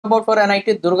About for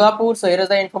NIT Durgapur, so here is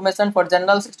the information for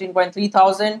general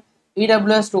 16.3,000,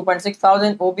 EWS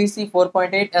 2.6,000, OBC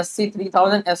 4.8, SC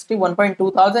 3,000, ST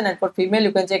 1.2,000, and for female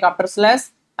you can check after slash,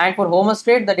 and for home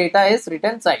state the data is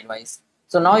written sidewise.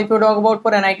 So now if you talk about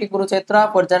for NIT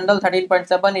Kurukshetra, for general 13.7,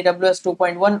 EWS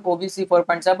 2.1, OBC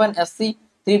 4.7, SC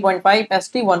 3.5,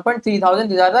 ST 1.3,000,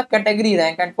 these are the category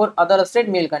rank, and for other state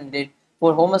male candidate,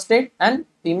 for home state and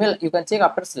female you can check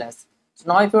after slash. So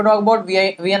now if you talk about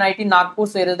VNIT Nagpur,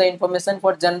 so here is the information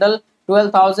for general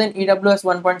 12,000, EWS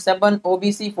 1.7,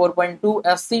 OBC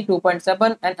 4.2, SC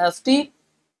 2.7, and ST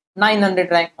 900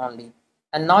 rank only.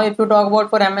 And now if you talk about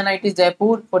for MNIT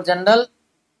Jaipur, for general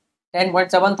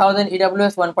 10.7 thousand,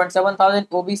 EWS 1.7 thousand,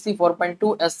 OBC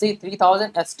 4.2, SC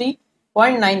 3,000, ST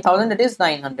 0.9 thousand, that is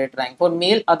 900 rank for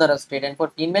male other state, and for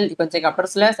female you can check after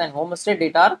slash, and home state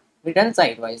data are written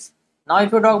sidewise. Now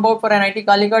if you talk about for NIT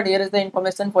Calicut, here is the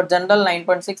information for general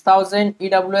 9.6 thousand,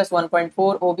 EWS 1.4,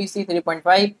 OBC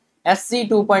 3.5, SC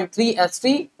 2.3,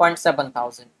 ST 0.7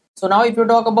 thousand. So now if you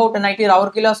talk about NIT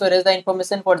Rourkela, so here is the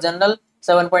information for general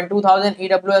 7.2 thousand,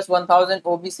 EWS 1000,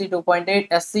 OBC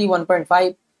 2.8, SC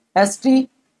 1.5, ST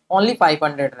only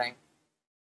 500 rank.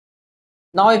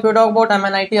 Now if you talk about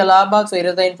MNIT Allahabad, so here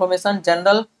is the information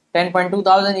general 10.2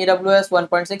 thousand, EWS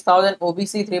 1.6 thousand,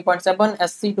 OBC 3.7,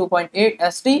 SC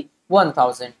 2.8, ST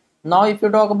 1000. Now if you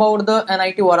talk about the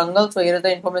NIT Warangal, so here is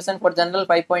the information for general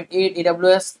 5.8,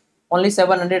 EWS only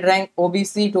 700 rank,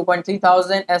 OBC 2.3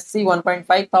 thousand, SC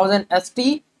 1.5 thousand,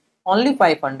 ST only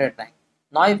 500 rank.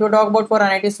 Now if you talk about for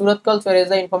NIT Surathkal, so here is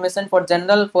the information for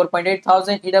general 4.8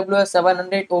 thousand, EWS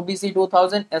 700, OBC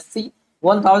 2000, SC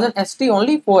 1000, ST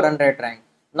only 400 rank.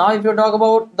 Now if you talk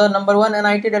about the number one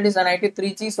NIT, that is NIT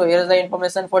Trichy, so here is the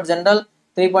information for general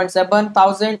 3.7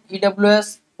 thousand,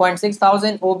 EWS 0.6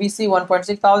 thousand, OBC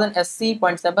 1.6 thousand, SC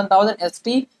 0.7 thousand,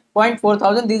 ST 0.4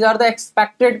 thousand. These are the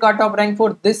expected cutoff rank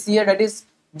for this year, that is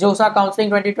josaa counseling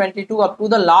 2022 up to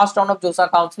the last round of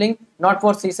josaa counseling, not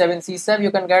for C7 CSAB.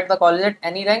 You can get the college at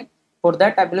any rank. For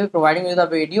that I will be providing you the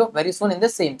video very soon in the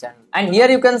same channel. And here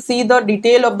you can see the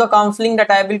detail of the counseling that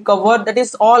I will cover. That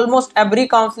is almost every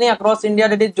counseling across India,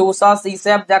 that is josaa,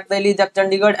 CSAB, JAC Delhi, JAC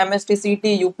Chandigarh,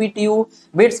 MSTCT, UPTU,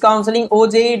 BITS counseling,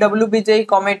 OJE, WBJE,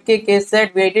 COMEDK,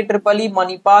 KSET, VIT EEE,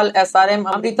 Manipal,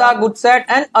 SRM, Amrita, GoodSet,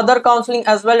 and other counseling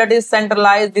as well, that is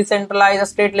centralized, decentralized,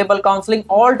 state level counseling.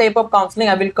 All type of counseling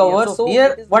I will cover. So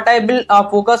here what I will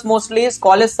focus mostly is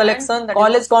college selection,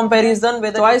 college comparison,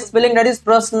 with choice filling, that is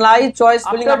personalized choice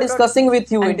filling, are discussing with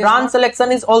you. And branch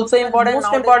selection is also important.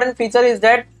 Most important feature is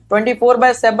that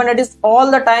 24/7, it is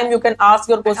all the time you can ask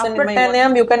your question. After 10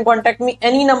 AM you can contact me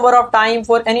any number of time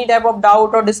for any type of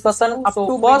doubt or discussion. Up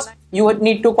to first you would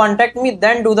need to contact me,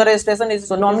 then do the registration.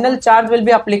 So nominal charge will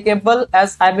be applicable,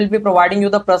 as I will be providing you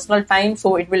the personal time,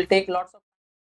 so it will take lots of